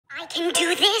I can do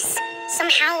this.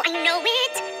 Somehow I know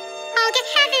it. I'll get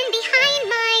heaven behind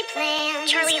my plan.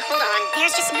 Charlie, hold on.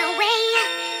 There's just no way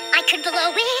I could blow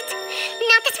it.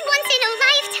 Not this once in a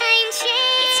lifetime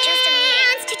chance. It's just a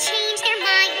chance to change their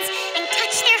minds and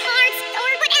touch their hearts or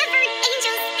whatever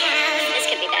angels have. This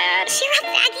could be bad. Cheer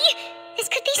up, Aggie.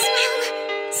 This could be swell.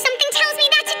 Something tells me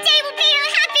that today will be a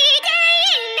happy day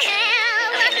in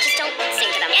hell. Okay, but just don't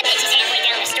sing to them. That bitch is halfway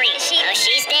down the street.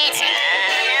 She's dancing.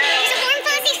 There's a warm,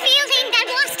 fuzzy feeling that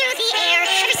wafts through the air.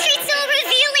 Every street's so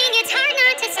revealing, it's hard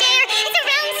not to stare. It's a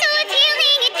realm so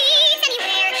appealing, it beats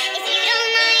anywhere. If you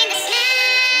don't mind the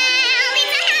smell,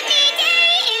 it's a happy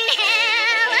day in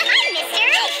hell. Hi, mister.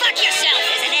 Go fuck yourself!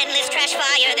 There's an endless trash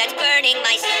fire that's burning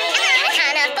my soul.